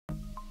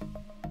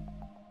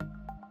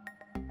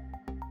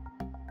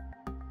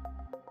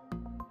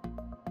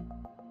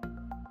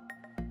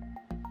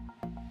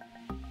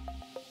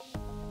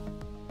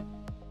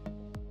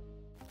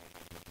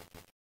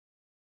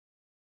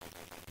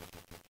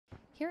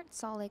Here at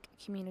Salt Lake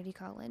Community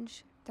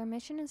College, their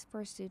mission is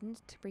for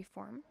students to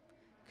perform,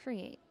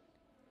 create,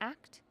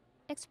 act,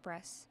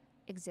 express,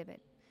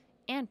 exhibit,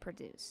 and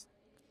produce.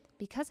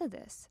 Because of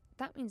this,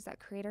 that means that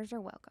creators are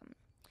welcome.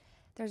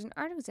 There's an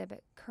art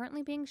exhibit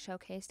currently being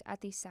showcased at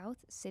the South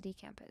City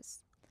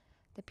campus.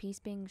 The piece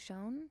being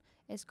shown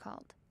is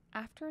called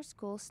After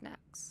School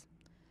Snacks.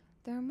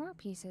 There are more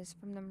pieces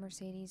from the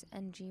Mercedes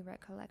NG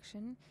Rec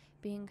collection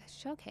being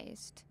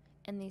showcased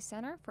in the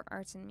Center for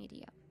Arts and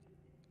Media.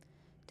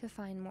 To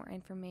find more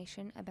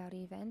information about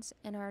events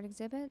and art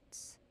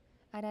exhibits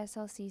at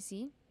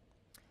SLCC,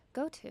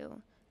 go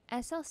to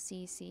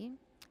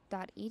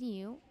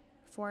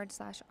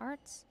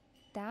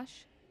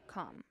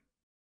slcc.edu/arts-com.